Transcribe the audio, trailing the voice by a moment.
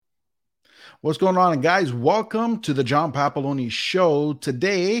What's going on, guys? Welcome to the John Papaloni Show.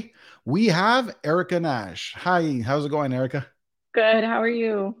 Today we have Erica Nash. Hi, how's it going, Erica? Good. How are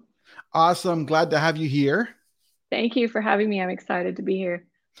you? Awesome. Glad to have you here. Thank you for having me. I'm excited to be here.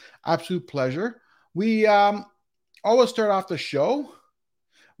 Absolute pleasure. We always start off the show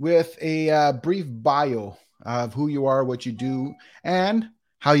with a brief bio of who you are, what you do, and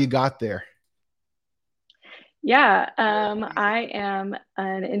how you got there. Yeah, I am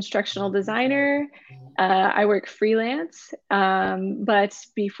an instructional designer. I work freelance. But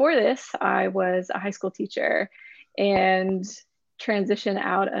before this, I was a high school teacher and transitioned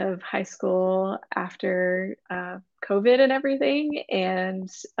out of high school after COVID and everything, and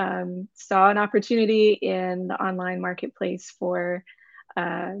saw an opportunity in the online marketplace for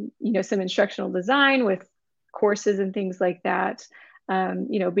some instructional design with courses and things like that,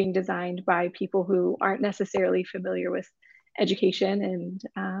 being designed by people who aren't necessarily familiar with education. And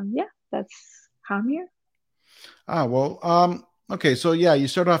yeah, that's how I'm here. Okay. So yeah, you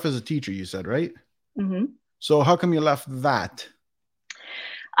started off as a teacher, you said, right? Mm-hmm. So how come you left that?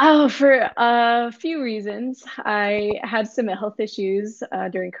 Oh, for a few reasons. I had some health issues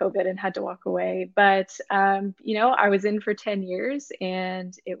during COVID and had to walk away. But, I was in for 10 years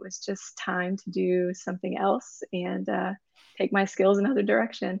and it was just time to do something else and take my skills another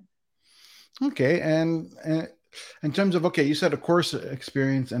direction. Okay. And in terms of, okay, you said a course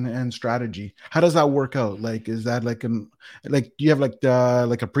experience and strategy. How does that work out? Like, is that like, do you have like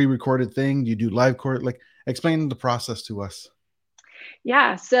a pre-recorded thing? Do you do live court? Like, explain the process to us.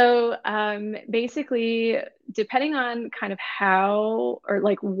 Yeah. So basically, depending on kind of how or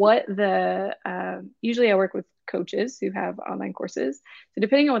like what usually I work with coaches who have online courses. So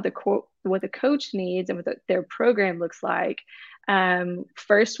depending on what the coach needs and what their program looks like,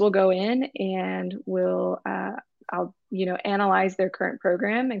 first we'll go in and I'll analyze their current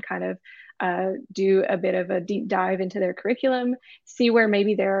program and kind of do a bit of a deep dive into their curriculum, see where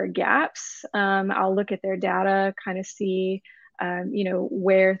maybe there are gaps. I'll look at their data, kind of see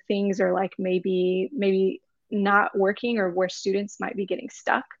where things are like maybe not working or where students might be getting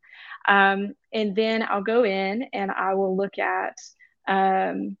stuck. And then I'll go in and I will look at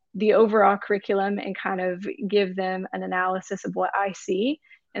the overall curriculum and kind of give them an analysis of what I see.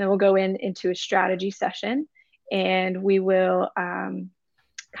 And then we'll go into a strategy session and we will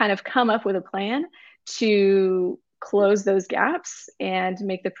kind of come up with a plan to close those gaps and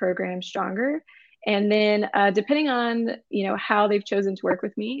make the program stronger. And then depending on how they've chosen to work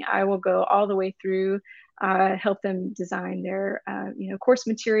with me, I will go all the way through, help them design their course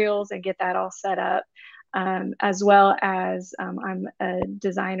materials and get that all set up. As well as I'm a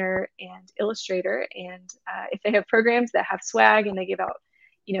designer and illustrator, and if they have programs that have swag and they give out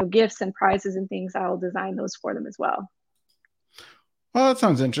gifts and prizes and things, I'll design those for them as well. Well, that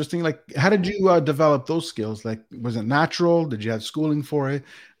sounds interesting. Like, how did you develop those skills? Like, was it natural? Did you have schooling for it?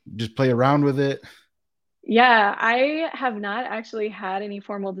 Just play around with it? Yeah, I have not actually had any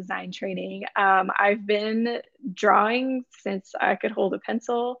formal design training. I've been drawing since I could hold a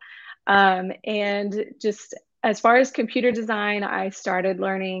pencil. And just as far as computer design, I started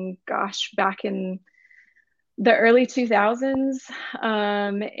learning, gosh, back in the early 2000s.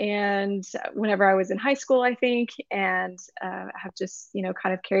 And whenever I was in high school, I think, and have just,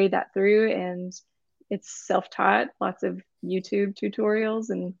 kind of carried that through. And it's self-taught, lots of YouTube tutorials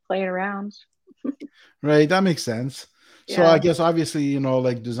and playing around. Right, that makes sense. So I Yeah. guess obviously,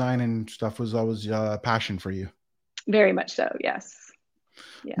 like design and stuff was always a passion for you. Very much so. Yes.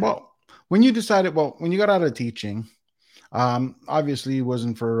 Yeah. Well, when you got out of teaching, obviously it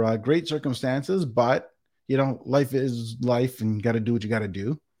wasn't for great circumstances, but life is life and you got to do what you got to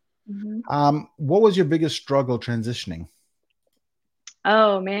do. Mhm. What was your biggest struggle transitioning?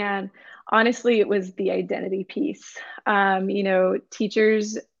 Oh man. Honestly, it was the identity piece.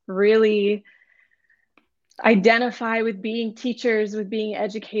 Teachers really identify with being teachers, with being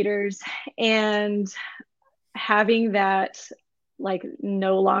educators, and having that like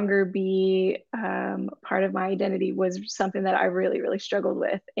no longer be part of my identity was something that I really, really struggled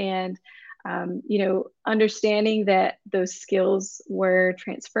with. And understanding that those skills were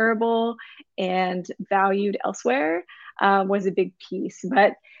transferable and valued elsewhere was a big piece.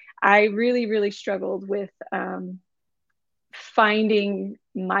 But I really, really struggled with finding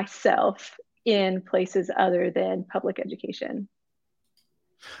myself in places other than public education.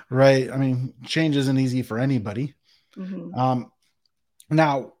 Right. I mean, change isn't easy for anybody. Mm-hmm. Um,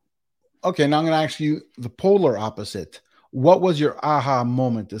 now, okay, now I'm going to ask you the polar opposite. What was your aha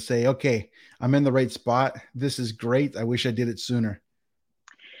moment to say, okay, I'm in the right spot. This is great. I wish I did it sooner.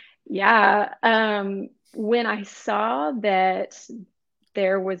 Yeah. When I saw that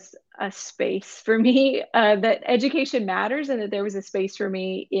there was a space for me, that education matters, and that there was a space for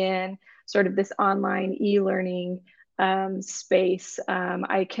me in sort of this online e-learning space.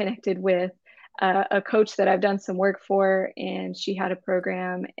 I connected with a coach that I've done some work for, and she had a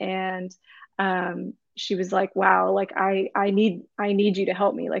program, and she was like, "Wow, like I need you to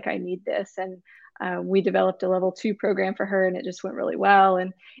help me. Like I need this." And we developed a level 2 program for her, and it just went really well.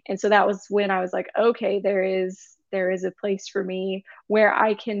 And so that was when I was like, okay, there is a place for me where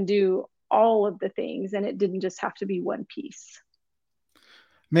I can do all of the things, and it didn't just have to be one piece.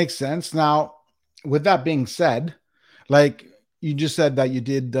 Makes sense. Now, with that being said, like you just said that you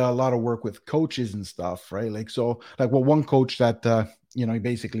did a lot of work with coaches and stuff, right? Like, so, like, well, one coach that, you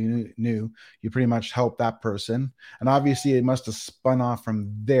basically knew, you pretty much helped that person. And obviously, it must have spun off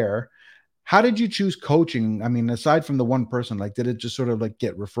from there. How did you choose coaching? I mean, aside from the one person, like, did it just sort of like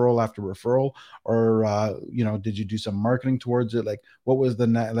get referral after referral, or did you do some marketing towards it? Like, what was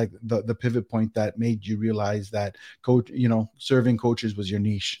the pivot point that made you realize that serving coaches was your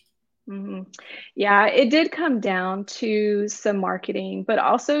niche? Mm-hmm. Yeah, it did come down to some marketing, but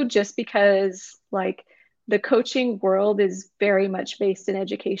also just because like the coaching world is very much based in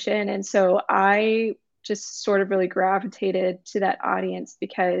education. And so I just sort of really gravitated to that audience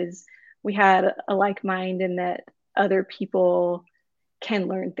because we had a like mind in that other people can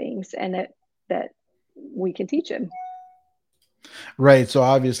learn things, and that we can teach them. Right. So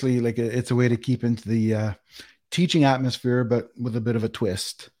obviously, like, it's a way to keep into the teaching atmosphere, but with a bit of a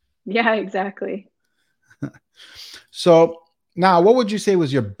twist. Yeah, exactly. So now, what would you say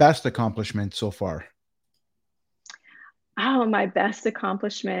was your best accomplishment so far? Oh, my best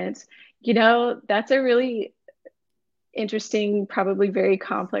accomplishment. That's a really interesting, probably very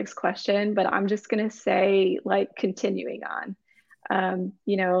complex question, but I'm just going to say, like, continuing on.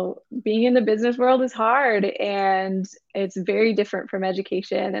 Being in the business world is hard, and it's very different from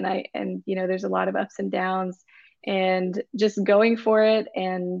education. And there's a lot of ups and downs, and just going for it,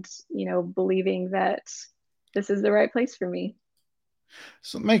 and, believing that this is the right place for me.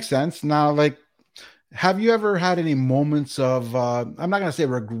 So it makes sense. Now, like, have you ever had any moments of, I'm not going to say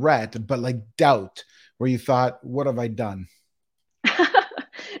regret, but like doubt where you thought, what have I done?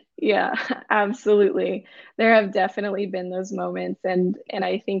 Yeah, absolutely. There have definitely been those moments, and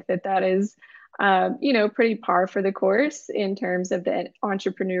I think that is, pretty par for the course in terms of the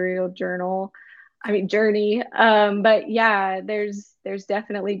entrepreneurial journey. But yeah, there's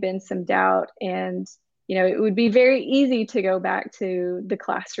definitely been some doubt, and it would be very easy to go back to the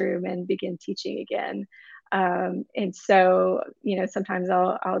classroom and begin teaching again. And so, sometimes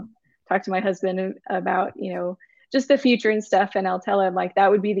I'll talk to my husband about, just the future and stuff. And I'll tell him like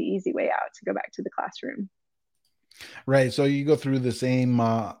that would be the easy way out, to go back to the classroom. Right. So you go through the same,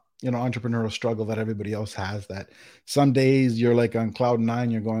 entrepreneurial struggle that everybody else has. That some days you're like on cloud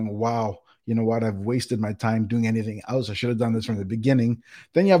nine, you're going, wow, you know what? I've wasted my time doing anything else. I should have done this from the beginning.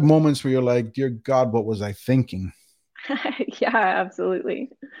 Then you have moments where you're like, dear God, what was I thinking? Yeah, absolutely.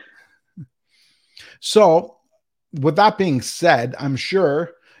 So, with that being said, I'm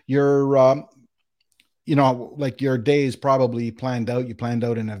sure you're, like your day is probably planned out. You planned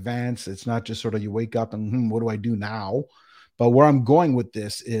out in advance. It's not just sort of you wake up and, what do I do now? But where I'm going with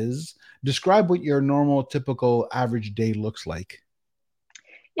this is describe what your normal, typical, average day looks like.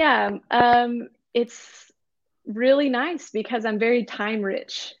 Yeah, it's really nice because I'm very time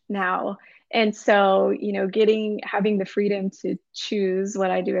rich now. And so, having the freedom to choose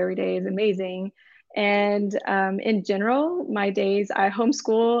what I do every day is amazing. And in general, my days, I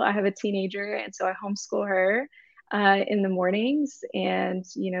homeschool. I have a teenager, and so I homeschool her in the mornings, and,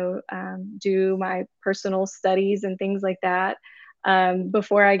 do my personal studies and things like that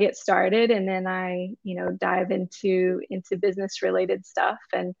before I get started. And then I, dive into business related stuff,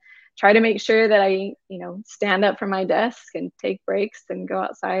 and try to make sure that I, stand up from my desk and take breaks and go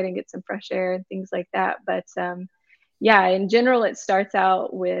outside and get some fresh air and things like that. But yeah, in general, it starts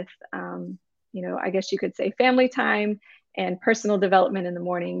out with, I guess you could say family time and personal development in the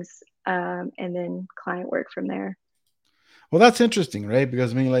mornings, and then client work from there. Well, that's interesting, right?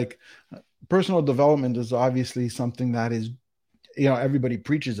 Because I mean, like, personal development is obviously something that is, everybody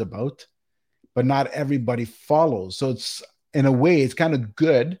preaches about, but not everybody follows. So it's, in a way, it's kind of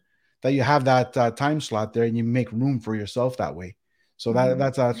good that you have that time slot there and you make room for yourself that way. So Mm-hmm.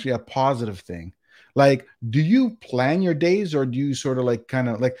 that's actually a positive thing. Like, do you plan your days, or do you sort of like kind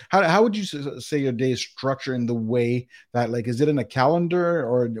of like how would you say your day is structured in the way that, like, is it in a calendar,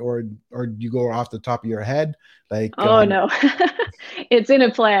 or do you go off the top of your head? Like, Oh no, it's in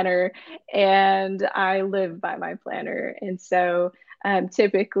a planner, and I live by my planner. And so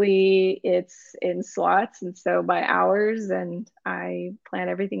Typically, it's in slots, and so by hours, and I plan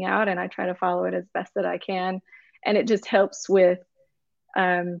everything out and I try to follow it as best that I can. And it just helps with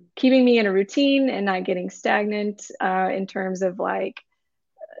keeping me in a routine and not getting stagnant in terms of like,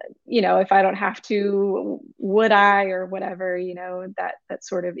 if I don't have to, would I or whatever, that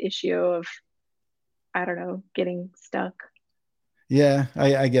sort of issue of, I don't know, getting stuck. Yeah,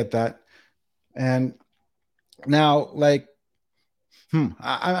 I get that. And now, like, I'm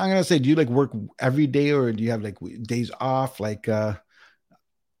gonna say, do you like work every day, or do you have like days off? Like,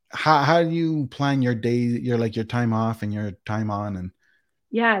 how do you plan your day, your like your time off and your time on? And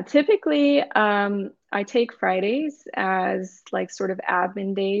Yeah, typically I take Fridays as like sort of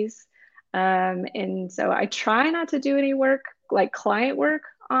admin days. And so I try not to do any work, like client work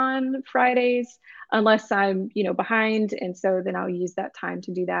on Fridays, unless I'm, behind. And so then I'll use that time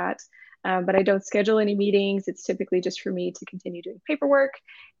to do that. But I don't schedule any meetings. It's typically just for me to continue doing paperwork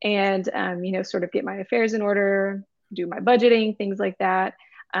and, sort of get my affairs in order, do my budgeting, things like that.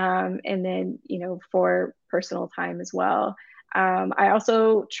 And then, for personal time as well. I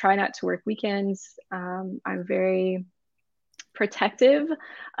also try not to work weekends. I'm very protective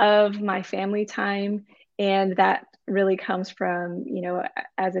of my family time. And that really comes from,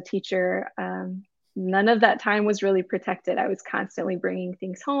 as a teacher, none of that time was really protected. I was constantly bringing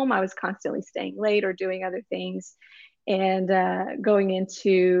things home, I was constantly staying late or doing other things. And going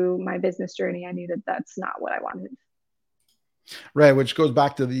into my business journey, I knew that that's not what I wanted. right, which goes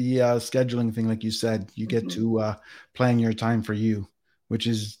back to the scheduling thing, like you said, you get Mm-hmm. to plan your time for you, which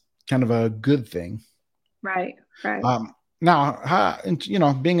is kind of a good thing. Right, right. Now,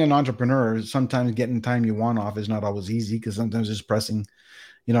 and, being an entrepreneur, sometimes getting time you want off is not always easy because sometimes it's pressing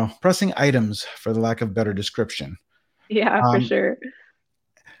items for the lack of better description. Yeah, for Um, sure.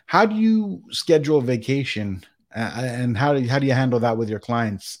 how do you schedule vacation, and how do you handle that with your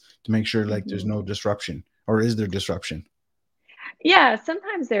clients to make sure like there's Mhm. no disruption, or is there disruption? Yeah,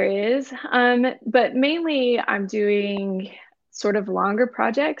 sometimes there is. But mainly I'm doing sort of longer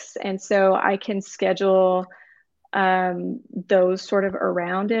projects. And so I can schedule those sort of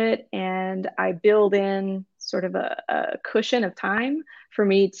around it. And I build in sort of a cushion of time for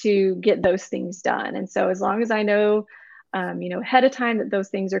me to get those things done. And so as long as I know, ahead of time that those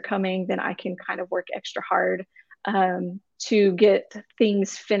things are coming, then I can kind of work extra hard to get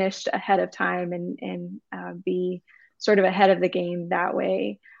things finished ahead of time and be sort of ahead of the game that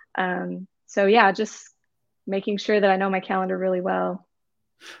way. So yeah, just making sure that I know my calendar really well.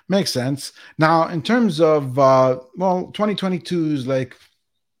 Makes sense. Now, in terms of 2022 is like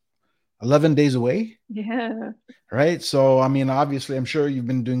 11 days away, Yeah. right? So, I mean, obviously, I'm sure you've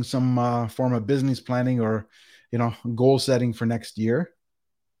been doing some form of business planning or, goal setting for next year.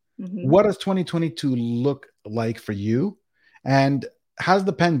 Hmm. What does 2022 look like for you? And how has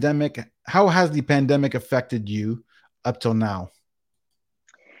the pandemic affected you up till now?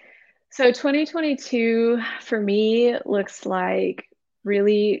 So 2022 for me looks like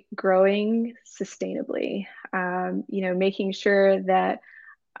really growing sustainably. Making sure that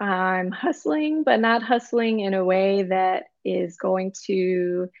I'm hustling, but not hustling in a way that is going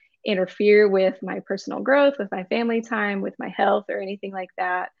to interfere with my personal growth, with my family time, with my health, or anything like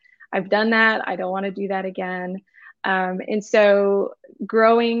that. I've done that. I don't want to do that again. And so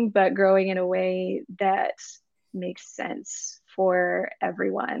growing, but growing in a way that makes sense for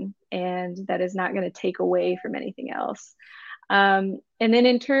everyone and that is not going to take away from anything else. And then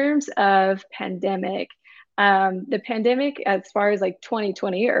in terms of pandemic, the pandemic, as far as like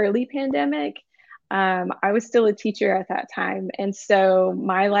 2020, early pandemic, I was still a teacher at that time. And so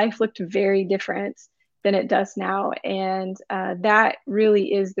my life looked very different than it does now. And that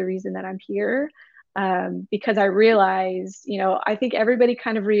really is the reason that I'm here. Because I realized, I think everybody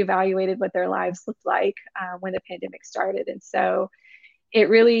kind of reevaluated what their lives looked like when the pandemic started. And so it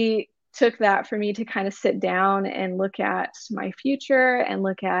really took that for me to kind of sit down and look at my future and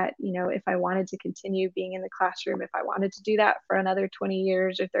look at, if I wanted to continue being in the classroom, if I wanted to do that for another 20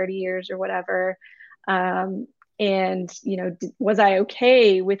 years or 30 years or whatever. Um, and, was I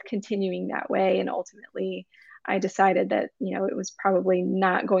okay with continuing that way? And ultimately, I decided that, it was probably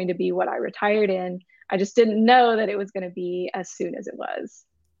not going to be what I retired in. I just didn't know that it was going to be as soon as it was.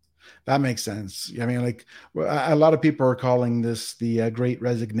 That makes sense. I mean, like, a lot of people are calling this the Great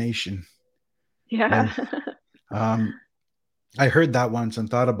Resignation, Yeah. right? Um, I heard that once and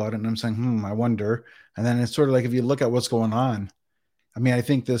thought about it, and I'm saying, I wonder. And then it's sort of like, if you look at what's going on, I mean, I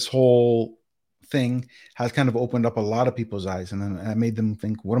think this whole thing has kind of opened up a lot of people's eyes, and then it made them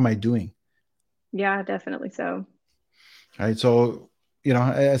think, what am I doing? Yeah, definitely so. Right. So,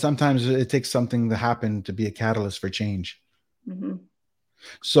 sometimes it takes something to happen to be a catalyst for change. Hmm.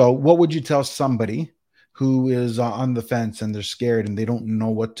 So, what would you tell somebody who is on the fence and they're scared and they don't know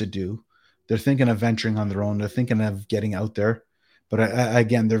what to do? They're thinking of venturing on their own. They're thinking of getting out there, but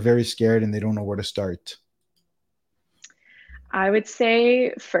again, they're very scared and they don't know where to start. I would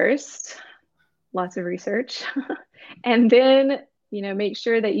say first, lots of research, and then, make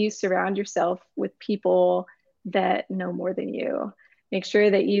sure that you surround yourself with people that know more than you. Make sure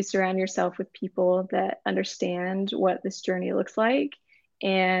that you surround yourself with people that understand what this journey looks like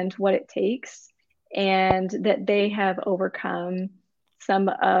and what it takes, and that they have overcome some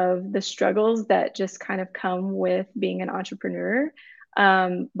of the struggles that just kind of come with being an entrepreneur,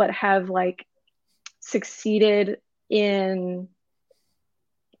 but have like succeeded in,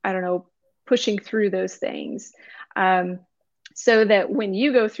 I don't know, pushing through those things, um, so that when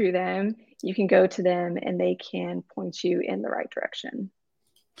you go through them, you can go to them and they can point you in the right direction.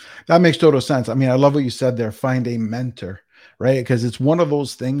 That makes total sense. I mean, I love what you said there. Find a mentor, right? Because it's one of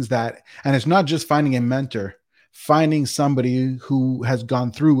those things that, and it's not just finding a mentor, finding somebody who has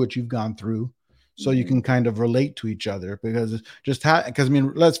gone through what you've gone through, so you Mm-hmm. can kind of relate to each other. Because because I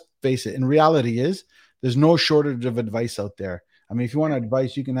mean, let's face it. In reality, is there's no shortage of advice out there. I mean, if you want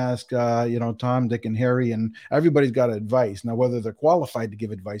advice, you can ask, Tom, Dick, and Harry, and everybody's got advice. Now, whether they're qualified to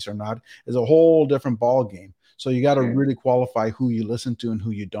give advice or not is a whole different ball game. So you got to Sure. really qualify who you listen to and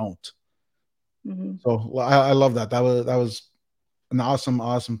who you don't. Mm-hmm. So well, I love that. That was an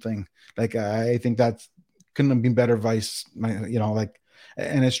awesome thing. Like I think that couldn't have been better advice.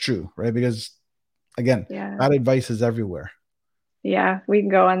 And it's true, right? Because again, Yeah. that advice is everywhere. Yeah. We can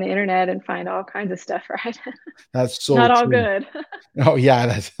go on the internet and find all kinds of stuff, right? That's so Not all true. good. Oh yeah,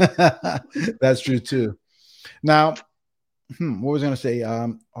 that's that's true too. Now, what was I gonna say?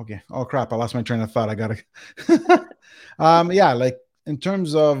 Okay. Oh crap, I lost my train of thought. I gotta. Yeah, like in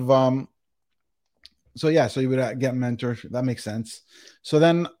terms of so yeah, so you would get mentor. That makes sense. So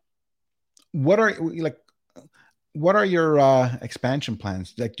then, what are like? What are your expansion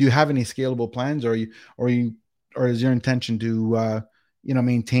plans? Like, do you have any scalable plans, or you, or is your intention to,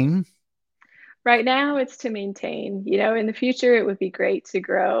 maintain? Right now, it's to maintain. In the future, it would be great to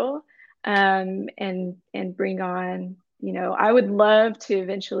grow, and bring on. I would love to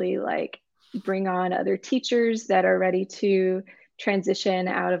eventually like bring on other teachers that are ready to transition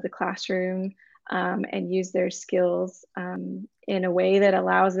out of the classroom, and use their skills, in a way that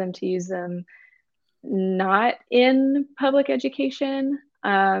allows them to use them not in public education,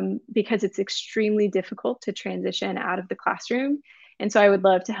 because it's extremely difficult to transition out of the classroom. And so I would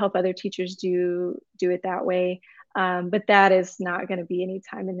love to help other teachers do it that way. But that is not going to be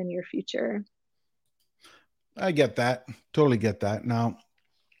anytime in the near future. I get that. Totally get that. Now,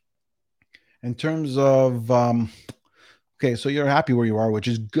 in terms of, okay, so you're happy where you are, which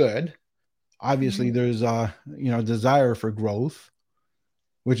is good. Obviously, Mhm. there's desire for growth,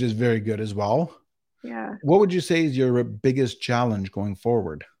 which is very good as well. Yeah. What would you say is your biggest challenge going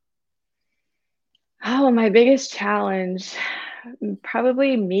forward? Oh, my biggest challenge,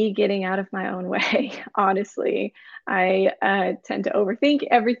 probably me getting out of my own way, honestly. I tend to overthink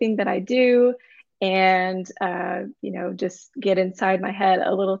everything that I do, and, just get inside my head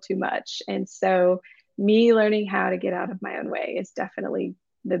a little too much. And so, me learning how to get out of my own way is definitely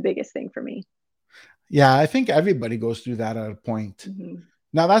the biggest thing for me. Yeah, I think everybody goes through that at a point. Hmm.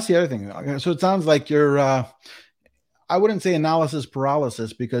 Now, that's the other thing. Okay, so it sounds like you're I wouldn't say analysis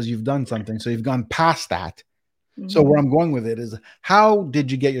paralysis because you've done something. So you've gone past that. So where Hmm. I'm going with it is, how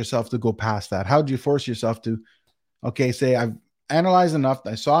did you get yourself to go past that? How did you force yourself to, okay, say I've analyzed enough,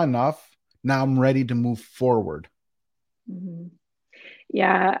 I saw enough, now I'm ready to move forward. Hmm.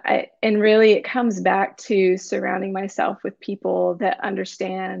 Yeah, and really it comes back to surrounding myself with people that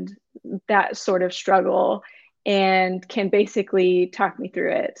understand that sort of struggle and can basically talk me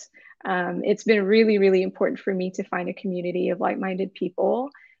through it. It's been really, really important for me to find a community of like-minded people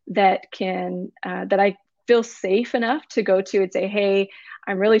that I feel safe enough to go to and say, "Hey,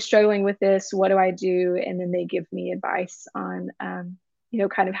 I'm really struggling with this. What do I do?" And then they give me advice on,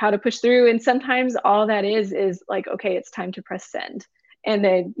 kind of how to push through. And sometimes all that is like, "Okay, it's time to press send." And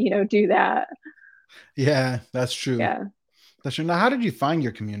then do that. Yeah, that's true. Yeah. That's true. Now, how did you find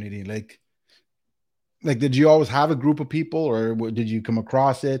your community? Like, did you always have a group of people, or did you come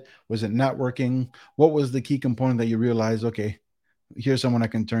across it? Was it networking? What was the key component that you realized, okay, here's someone I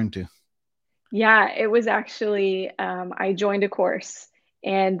can turn to? Yeah, it was actually, I joined a course,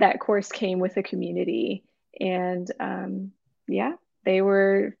 and that course came with a community. And, yeah, they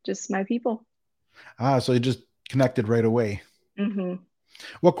were just my people. So you just connected right away. Hmm.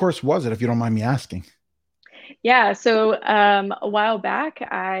 What course was it, if you don't mind me asking? Yeah, so, a while back,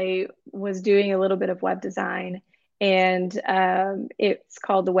 I was doing a little bit of web design, and it's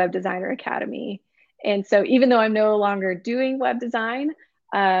called the Web Designer Academy. And so even though I'm no longer doing web design,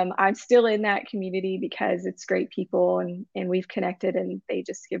 I'm still in that community because it's great people, and we've connected, and they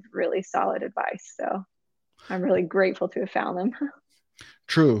just give really solid advice. So I'm really grateful to have found them.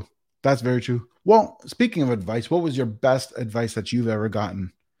 True. That's very true. Well, speaking of advice, what was your best advice that you've ever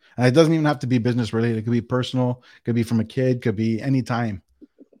gotten? And it doesn't even have to be business related. It could be personal, could be from a kid, could be any time.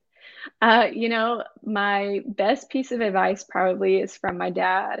 My best piece of advice probably is from my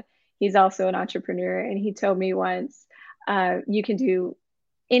dad. He's also an entrepreneur, and he told me once, you can do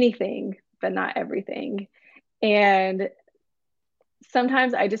anything, but not everything. And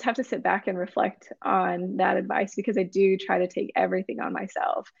sometimes I just have to sit back and reflect on that advice because I do try to take everything on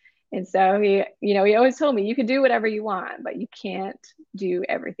myself. And so he always told me you can do whatever you want, but you can't do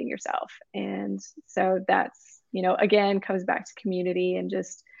everything yourself. And so that's, again, comes back to community and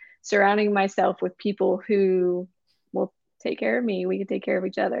just surrounding myself with people who will take care of me. We can take care of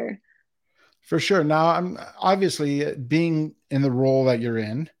each other. For sure. Now, I'm obviously being in the role that you're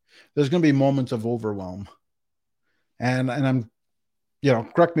in, there's going to be moments of overwhelm. And I'm,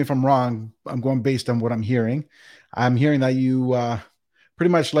 correct me if I'm wrong. I'm going based on what I'm hearing. I'm hearing that you pretty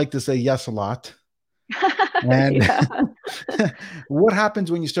much like to say yes a lot. And Yeah. what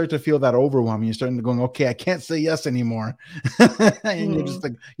happens when you start to feel that overwhelm? You're starting to going, okay, I can't say yes anymore. And you're just Mm.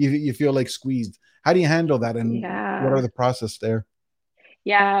 like, you feel like squeezed. How do you handle that? And what are Yeah. the process there?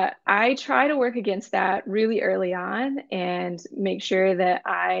 Yeah, I try to work against that really early on and make sure that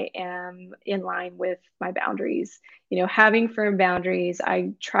I am in line with my boundaries. Having firm boundaries,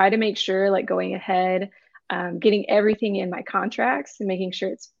 I try to make sure, like going ahead, getting everything in my contracts and making sure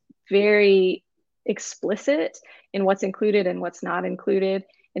it's very explicit in what's included and what's not included,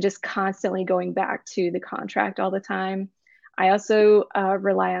 and just constantly going back to the contract all the time. I also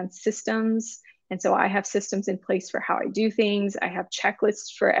rely on systems, and so I have systems in place for how I do things. I have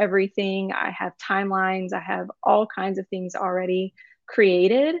checklists for everything. I have timelines. I have all kinds of things already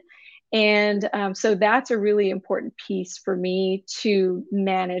created. And so that's a really important piece for me to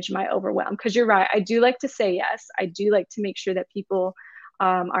manage my overwhelm. Because you're right, I do like to say yes. I do like to make sure that people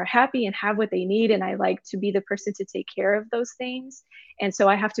are happy and have what they need. And I like to be the person to take care of those things. And so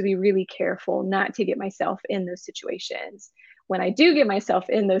I have to be really careful not to get myself in those situations. When I do get myself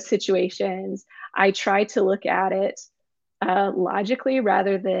in those situations, I try to look at it logically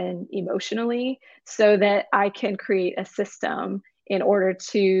rather than emotionally so that I can create a system in order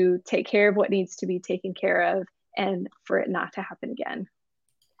to take care of what needs to be taken care of and for it not to happen again.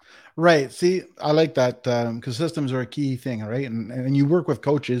 Right. See, I like that because systems are a key thing, right? And you work with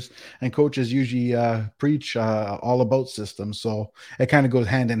coaches, and coaches usually preach all about systems, so it kind of goes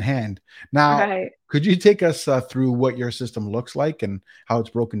hand in hand. Now, Right. could you take us through what your system looks like and how it's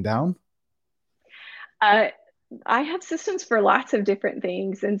broken down? Uh, I have systems for lots of different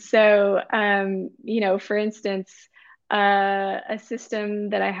things. And so, for instance, a system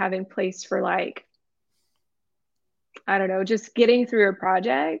that I have in place for like, I don't know, just getting through a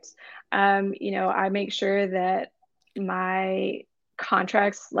project. I make sure that my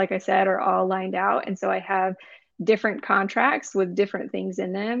contracts, like I said, are all lined out. And so I have different contracts with different things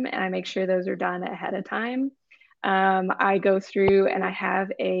in them, and I make sure those are done ahead of time. I go through and I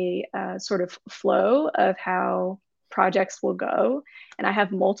have a sort of flow of how projects will go, and I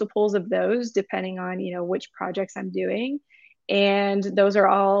have multiples of those depending on which projects I'm doing, and those are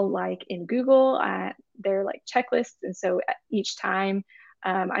all like in Google. They're like checklists, and so each time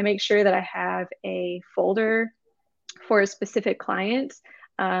I make sure that I have a folder for a specific client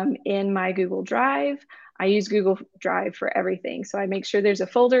in my Google Drive. I use Google Drive for everything. So I make sure there's a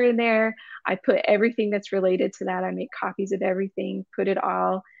folder in there. I put everything that's related to that. I make copies of everything, put it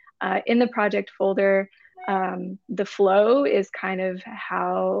all in the project folder. The flow is kind of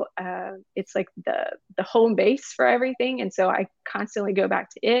how it's like the home base for everything. And so I constantly go back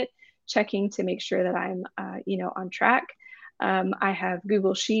to it, checking to make sure that I'm on track. I have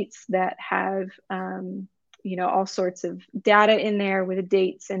Google Sheets that have all sorts of data in there with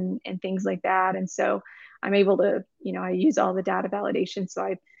dates and things like that. And so I'm able to, I use all the data validation. So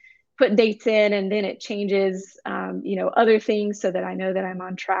I put dates in and then it changes, other things so that I know that I'm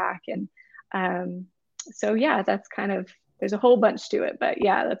on track. And so, yeah, that's kind of, there's a whole bunch to it, but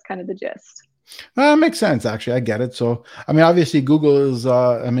yeah, that's kind of the gist. Makes sense, actually. I get it. So, I mean, obviously, Google is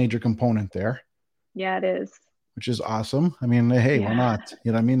a major component there, Yeah, it is. which is awesome. I mean, hey, why Yeah, not?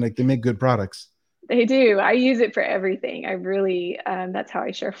 You know what I mean? Like they make good products. they do. I use it for everything. I really, that's how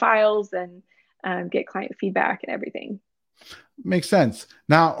I share files and get client feedback and everything. Makes sense.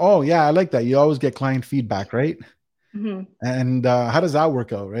 Now, oh yeah, I like that. You always get client feedback, right? Mhm. And how does that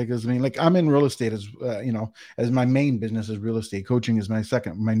work out, right? Because I mean, like I'm in real estate as as my main business is real estate. Coaching is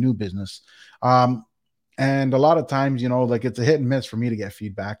my new business. Um, and a lot of times, like it's a hit and miss for me to get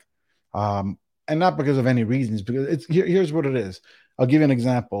feedback, and not because of any reasons. Because here's what it is. I'll give you an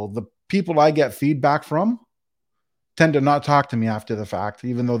example. The people I get feedback from tend to not talk to me after the fact,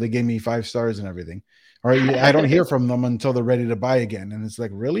 even though they gave me 5 stars and everything. Or I don't hear from them until they're ready to buy again, and it's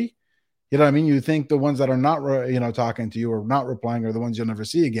like, really? You know what I mean? You think the ones that are not, talking to you or not replying are the ones you'll never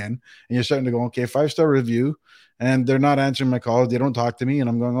see again. And you're starting to go, okay, 5-star review, and they're not answering my calls. They don't talk to me. And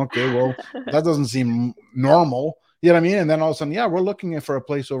I'm going, okay, well, that doesn't seem normal. You know what I mean? And then all of a sudden, yeah, we're looking for a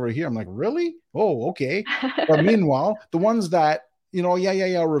place over here. I'm like, really? Oh, okay. But meanwhile, the ones that,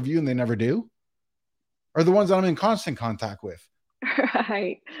 yeah, review and they never do are the ones that I'm in constant contact with.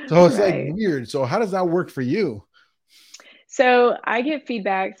 Right. So it's like Right. weird. So how does that work for you? So I get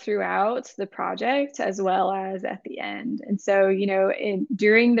feedback throughout the project as well as at the end. And so,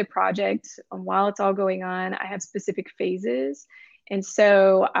 during the project, while it's all going on, I have specific phases. And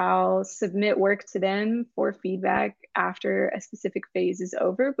so I'll submit work to them for feedback after a specific phase is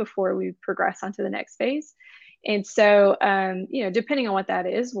over before we progress onto the next phase. And so, depending on what that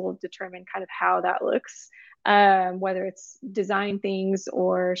is, we'll determine kind of how that looks, whether it's design things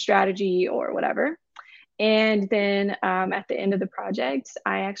or strategy or whatever. And then at the end of the project,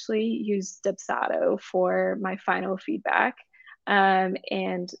 I actually use Dubsado for my final feedback,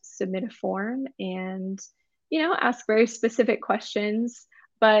 and submit a form and, ask very specific questions.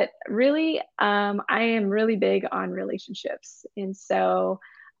 But really, I am really big on relationships. And so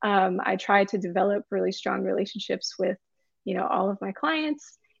I try to develop really strong relationships with, all of my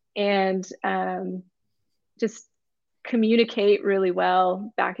clients, and just communicate really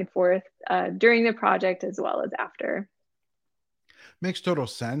well back and forth during the project as well as after. Makes total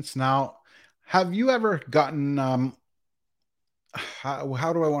sense. Now, have you ever gotten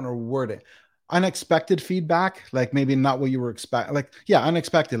how do I want to word it? Unexpected feedback, like maybe not what you were expecting. Like, yeah,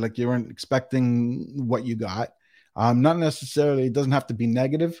 unexpected, like you weren't expecting what you got. Not necessarily, it doesn't have to be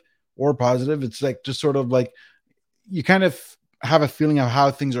negative or positive. It's like just sort of like you kind of have a feeling of how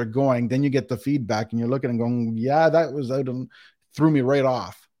things are going. Then you get the feedback and you're looking and going, yeah, that was out and threw me right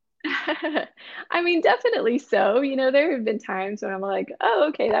off. I mean, definitely so. There have been times when I'm like, oh,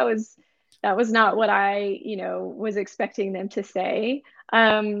 okay, that was not what I, was expecting them to say.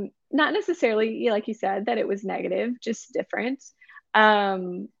 Not necessarily, like you said, that it was negative, just different.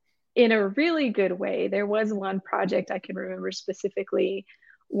 Um, in a really good way. There was one project I can remember specifically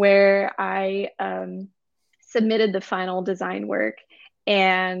where I submitted the final design work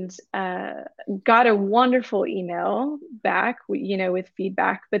and got a wonderful email back, with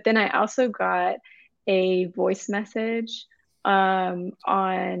feedback. But then I also got a voice message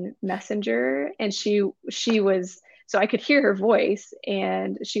on Messenger, and she was, so I could hear her voice,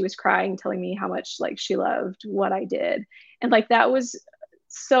 and she was crying, telling me how much like she loved what I did, and like that was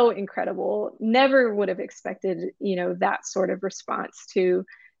so incredible. Never would have expected, that sort of response to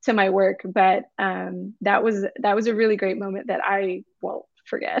my work, but that was a really great moment that I won't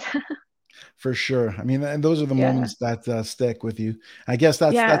forget. For sure. I mean, and those are the Yeah. moments that stick with you. I guess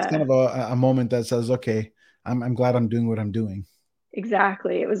that's kind Yeah, of a moment that says, okay, I'm glad I'm doing what I'm doing.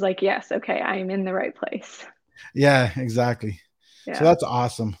 exactly. It was like, yes, okay, I am in the right place. Yeah, exactly. So Yeah. that's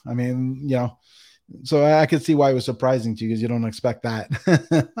awesome. I mean, so I could see why it was surprising to you because you don't expect that.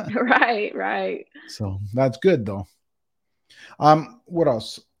 Right, right. So that's good though. What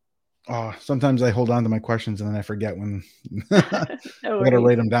else? Oh, sometimes I hold on to my questions and then I forget when I No gotta worries.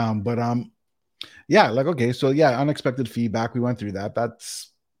 write them down. But yeah, like okay, so yeah, unexpected feedback. We went through that.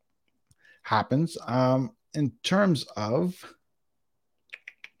 That's happens. In terms of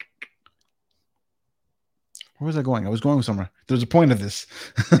where was I going? I was going somewhere. There's a point of this.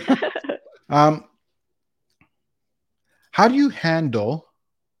 um, how do you handle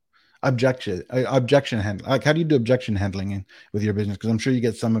objection handling? Like, how do you do objection handling with your business? Because I'm sure you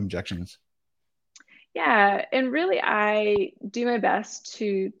get some objections. Yeah, and really, I do my best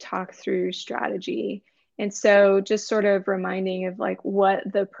to talk through strategy. And so, just sort of reminding of like what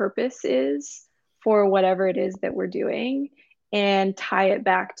the purpose is for whatever it is that we're doing, and tie it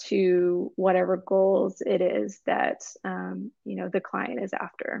back to whatever goals it is that the client is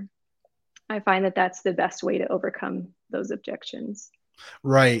after. I find that that's the best way to overcome those objections.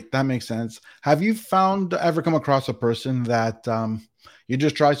 Right, that makes sense. Have you found ever come across a person that you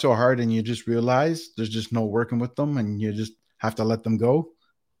just try so hard and you just realize there's just no working with them and you just have to let them go?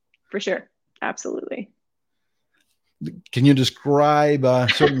 For sure. Absolutely. Can you describe a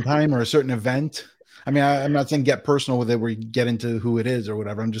certain time or a certain event? I mean, I'm not saying get personal with it where you get into who it is or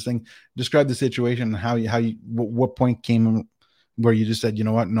whatever. I'm just saying describe the situation and what point came where you just said, you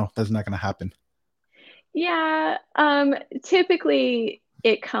know what, no, that's not going to happen. Yeah, typically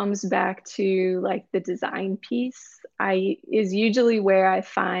it comes back to like the design piece. I is usually where I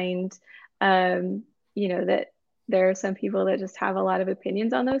find, um, that there are some people that just have a lot of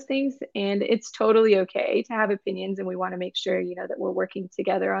opinions on those things, and it's totally okay to have opinions, and we want to make sure, that we're working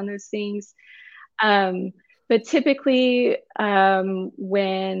together on those things. Um, but typically,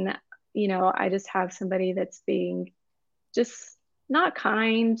 when, I just have somebody that's being just not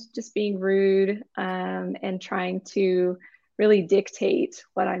kind, just being rude, and trying to really dictate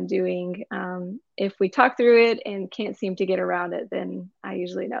what I'm doing. If we talk through it and can't seem to get around it, then I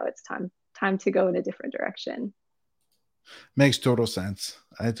usually know it's time to go in a different direction. Makes total sense.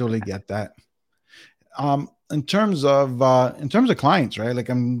 I totally get that. In terms of clients, right? Like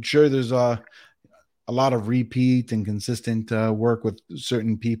I'm sure there's a lot of repeat and consistent work with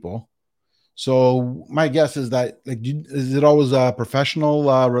certain people. So my guess is that is it always a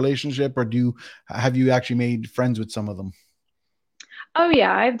professional relationship, or have you actually made friends with some of them? Oh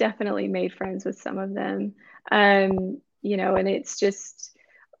yeah, I've definitely made friends with some of them. And it's just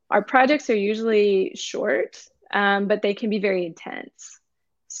our projects are usually short, but they can be very intense.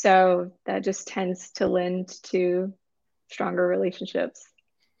 So that just tends to lend to stronger relationships.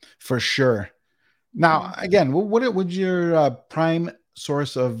 For sure. Now, Yeah. again, what would your prime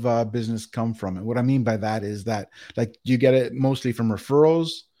source of business come from? And what I mean by that is that, like, you get it mostly from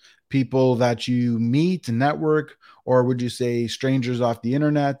referrals, people that you meet and network, or would you say strangers off the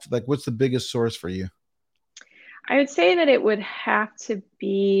internet? Like, what's the biggest source for you? I would say that it would have to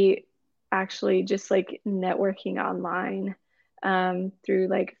be actually just like networking online, through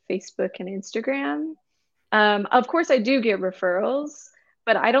like Facebook and Instagram. Of course, I do get referrals,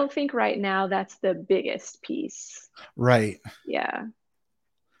 but I don't think right now that's the biggest piece. Right. Yeah.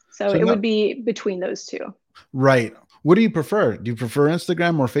 So So it no, would be between those two. right. What do you prefer? Do you prefer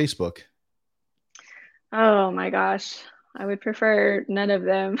Instagram or Facebook? Oh my gosh. I would prefer none of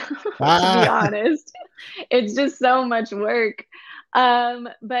them, to be Ah, honest. It's just so much work.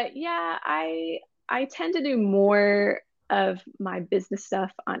 But yeah, I tend to do more of my business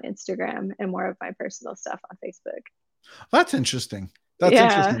stuff on Instagram and more of my personal stuff on Facebook. that's interesting. That's Yeah.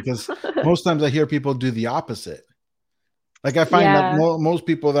 interesting because most times I hear people do the opposite. Like I find that Yeah. most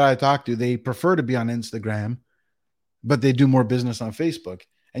people that I talk to, they prefer to be on Instagram, but they do more business on Facebook.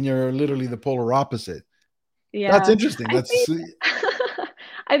 And you're literally the polar opposite. That's Yeah. interesting. I That's think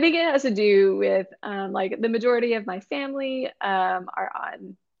I think it has to do with, like the majority of my family, are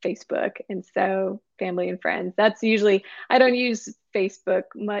on Facebook, and so family and friends. That's usually I don't use Facebook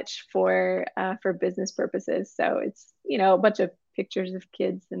much for business purposes. So it's, a bunch of pictures of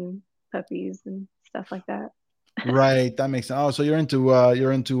kids and puppies and stuff like that. right. That makes sense. Oh, so you're into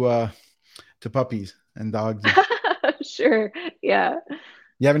to puppies and dogs. Sure. Yeah.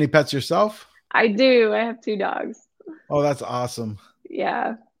 You have any pets yourself? I do. I have two dogs. Oh, that's awesome.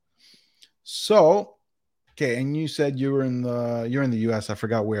 Yeah. So, okay, and you said you're in the US. I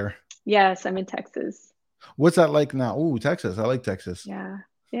forgot where. Yes, I'm in Texas. What's that like now? Ooh, Texas. I like Texas. Yeah.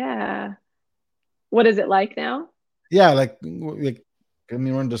 Yeah. What is it like now? Yeah, like I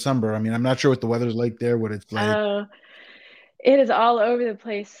mean, we're in December. I mean, I'm not sure what the weather's like there, what it's like. Oh, it is all over the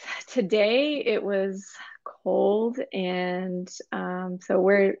place. Today it was cold, and so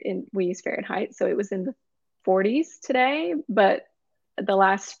we use Fahrenheit, so it was in the 40s today, but the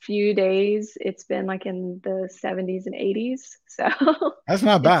last few days it's been like in the 70s and 80s. So That's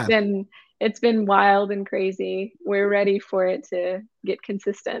not it's bad. been it's been wild and crazy. We're ready for it to get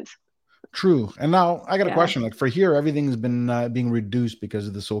consistent. True. And now I got a Yeah. question. Like for here, everything's been being reduced because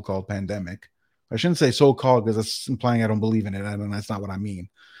of the so-called pandemic. I shouldn't say so-called because that's implying I don't believe in it. I don't. That's not what I mean.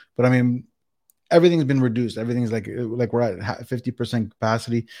 But I mean, everything's been reduced. Everything's like we're at 50%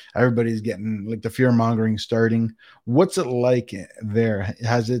 capacity. Everybody's getting like the fear mongering starting. What's it like there?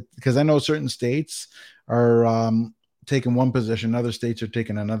 Has it because I know certain states are taking one position, other states are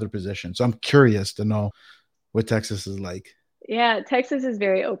taking another position. So I'm curious to know what Texas is like. Yeah, Texas is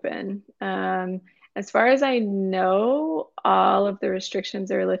very open. As far as I know, all of the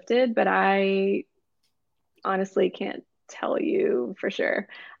restrictions are lifted, but I honestly can't tell you for sure.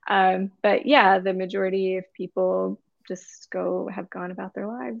 But yeah, the majority of people just have gone about their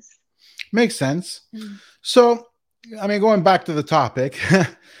lives. Makes sense. Mm. So, I mean, going back to the topic,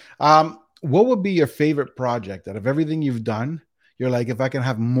 what would be your favorite project out of everything you've done? You're like, if I can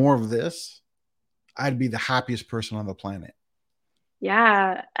have more of this, I'd be the happiest person on the planet.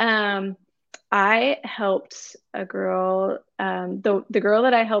 Yeah. I helped a girl, the girl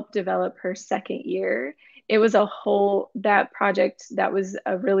that I helped develop her second year. It was a whole that project that was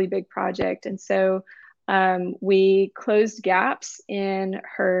a really big project, and so we closed gaps in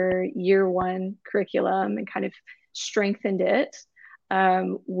her year one curriculum and kind of strengthened it.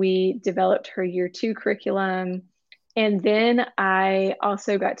 We developed her year two curriculum, and then I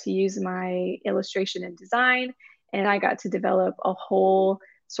also got to use my illustration and design, and I got to develop a whole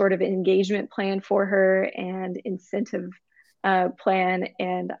sort of engagement plan for her and incentive plan.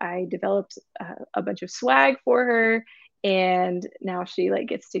 And I developed a bunch of swag for her. And now she like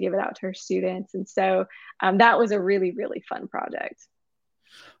gets to give it out to her students. And so that was a really, really fun project.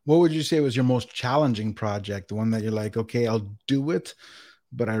 What would you say was your most challenging project? The one that you're like, okay, I'll do it,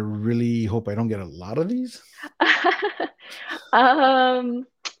 but I really hope I don't get a lot of these. um,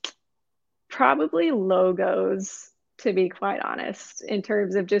 Probably logos, to be quite honest, in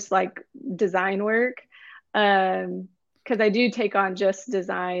terms of just like design work. Because I do take on just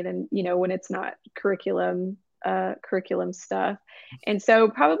design and, when it's not curriculum stuff. And so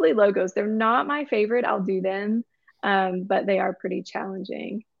probably logos. They're not my favorite. I'll do them, but they are pretty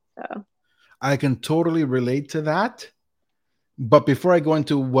challenging. So. I can totally relate to that. But before I go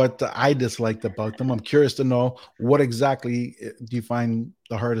into what I disliked about them, I'm curious to know what exactly do you find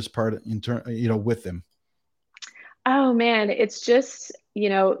the hardest part with them? Oh man, it's just,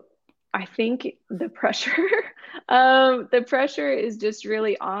 I think the pressure, the pressure is just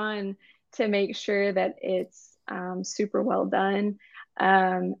really on to make sure that it's super well done.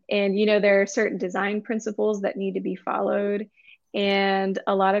 And, there are certain design principles that need to be followed. And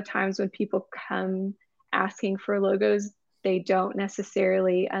a lot of times when people come asking for logos, they don't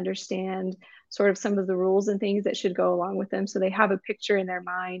necessarily understand sort of some of the rules and things that should go along with them. So they have a picture in their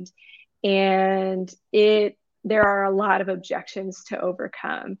mind, and there are a lot of objections to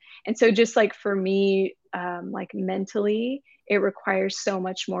overcome. And so just like for me, like mentally, it requires so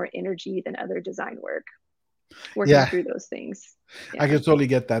much more energy than other design work, working Yeah, through those things. I Yeah. can totally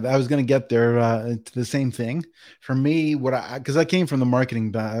get that. I was going to get there to the same thing. For me, because I came from the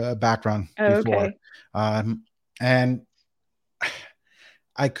marketing background Oh, before, okay. and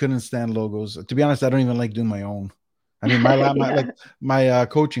I couldn't stand logos. To be honest, I don't even like doing my own. I mean, Yeah. my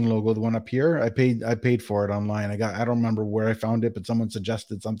coaching logo, the one up here, I paid for it online. I don't remember where I found it, but someone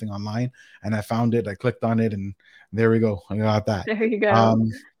suggested something online, and I found it. I clicked on it, and there we go. I got that. There you go.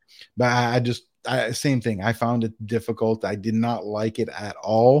 Um, but same thing. I found it difficult. I did not like it at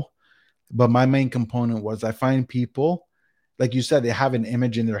all. But my main component was I find people, like you said, they have an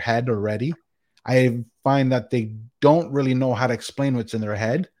image in their head already. I find that they don't really know how to explain what's in their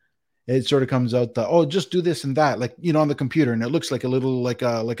head. It sort of comes out that, oh, just do this and that, like, on the computer, and it looks like a little like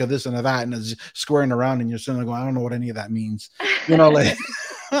a this and a that, and it's squaring around, and you're sitting there going, I don't know what any of that means, like.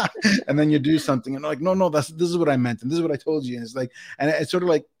 And then you do something and like, no, this is what I meant, and this is what I told you, and it's like, and it's sort of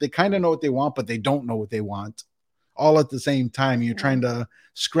like they kind of know what they want, but they don't know what they want, all at the same time. You're Yeah. trying to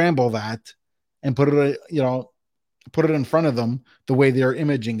scramble that and put it in front of them the way they're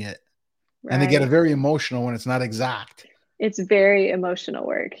imaging it, and they get Right. very emotional when it's not exact. It's very emotional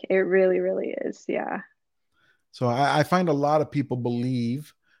work. It really, really is. Yeah. So I find a lot of people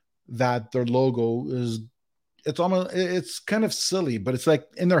believe that their logo it's kind of silly, but it's like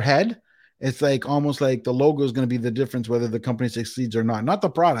in their head, it's like almost like the logo is going to be the difference whether the company succeeds or not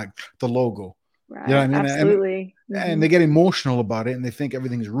the product, the logo. You know what Right. I mean? Absolutely. And they get emotional about it, and they think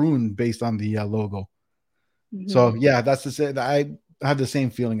everything's ruined based on the logo. Hmm. So yeah, that's to say that I have the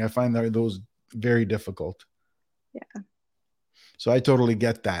same feeling. I find that those very difficult. Yeah. So I totally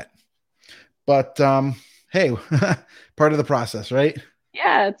get that. But hey, part of the process, right?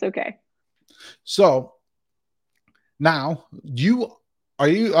 Yeah, it's okay. So now, are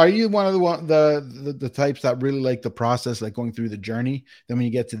you one of the types that really like the process, like going through the journey? Then when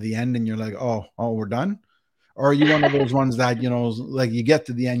you get to the end and you're like, oh, we're done? Or are you one of those ones that, like you get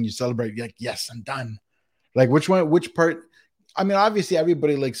to the end, you celebrate, you're like, yes, I'm done. Like which part? I mean, obviously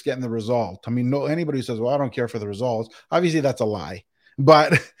everybody likes getting the result. I mean, no anybody who says, well, I don't care for the results, obviously that's a lie.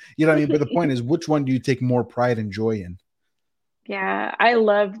 But you know what I mean? But the point is, which one do you take more pride and joy in? Yeah, I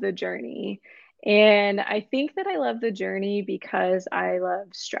love the journey. And I think that I love the journey because I love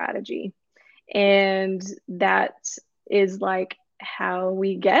strategy. And that is like how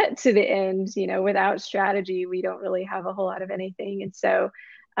we get to the end. Without strategy, we don't really have a whole lot of anything. And so,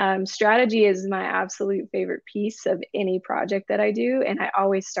 strategy is my absolute favorite piece of any project that I do. And I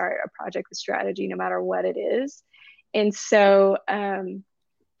always start a project with strategy, no matter what it is. And so,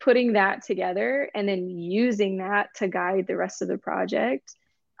 putting that together and then using that to guide the rest of the project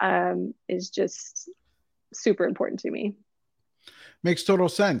is just super important to me. Makes total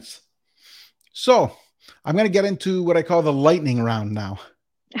sense. So I'm going to get into what I call the lightning round now.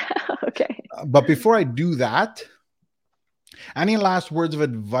 Okay. But before I do that, any last words of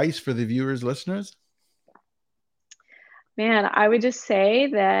advice for the viewers, listeners? Man, I would just say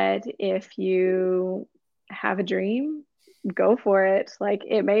that if you have a dream, go for it. Like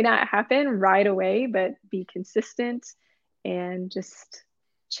it may not happen right away, but be consistent and just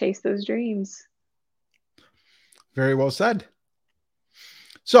chase those dreams. Very well said.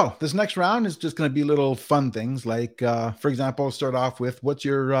 So this next round is just going to be little fun things. Like, for example, I'll start off with what's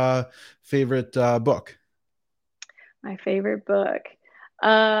your favorite book? My favorite book,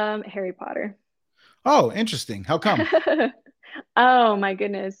 Harry Potter. Oh, interesting. How come? Oh my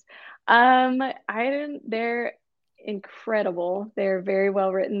goodness. I didn't, they're incredible. They're very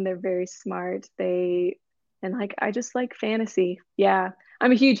well written. They're very smart. And like, I just like fantasy. Yeah.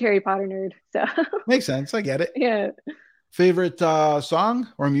 I'm a huge Harry Potter nerd. So, Makes sense. I get it. yeah. Favorite song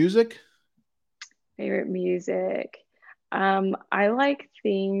or music? Favorite music. I like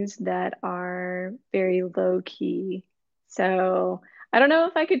things that are very low key. So, I don't know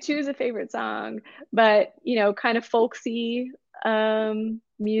if I could choose a favorite song, but kind of folksy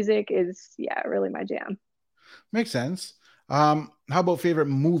music is, yeah, really my jam. Makes sense. How about favorite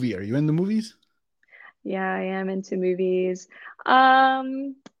movie? Are you in the movies? Yeah, I am into movies.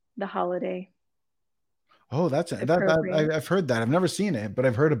 Um, The Holiday, Oh, that's appropriate. I've heard that. I've never seen it, but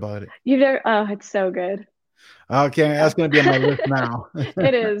I've heard about it. You know, oh, it's so good. Okay, Yeah. that's going to be on my list now.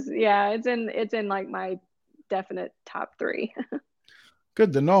 It is. Yeah, it's in like my definite top three.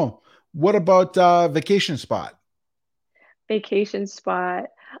 Good to know. What about vacation spot? Vacation spot.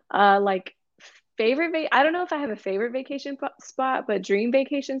 Like I don't know if I have a favorite spot, but dream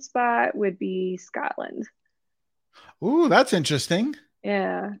vacation spot would be Scotland. Ooh, that's interesting.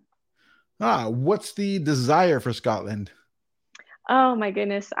 Yeah. What's the desire for Scotland? Oh my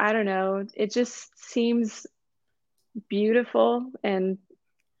goodness. I don't know. It just seems beautiful and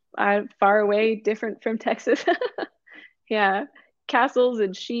far away, different from Texas. Yeah. Castles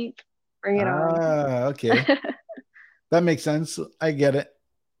and sheep. Bring it on. Okay. That makes sense. I get it.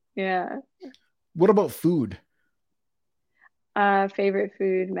 Yeah. What about food? Favorite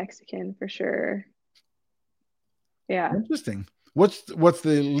food, Mexican for sure. Yeah. Interesting. What's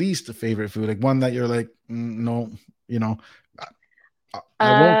the least favorite food? Like one that you're like, no, you know,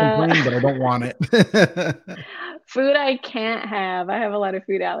 I won't Uh, complain, but I don't want it. food I can't have. I have a lot of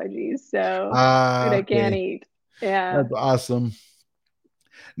food allergies, so food I can't Okay. eat. Yeah. That's awesome.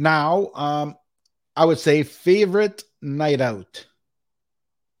 Now, I would say favorite night out.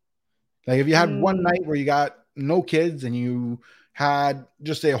 Like if you had one Mm, night where you got no kids and you had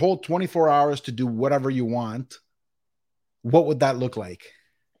just a whole 24 hours to do whatever you want, what would that look like?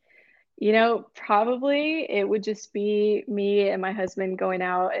 probably it would just be me and my husband going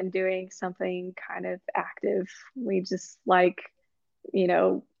out and doing something kind of active. We just like, you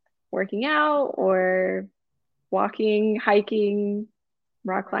know, working out or walking, hiking,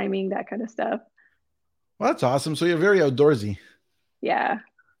 rock climbing, that kind of stuff. Well, that's awesome. So you're very outdoorsy, Yeah.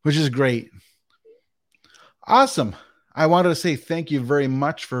 which is great. Awesome. I wanted to say thank you very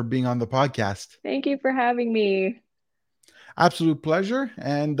much for being on the podcast. Thank you for having me. Absolute pleasure.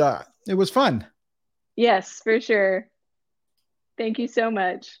 And it was fun. Yes, for sure. Thank you so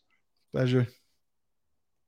much. Pleasure.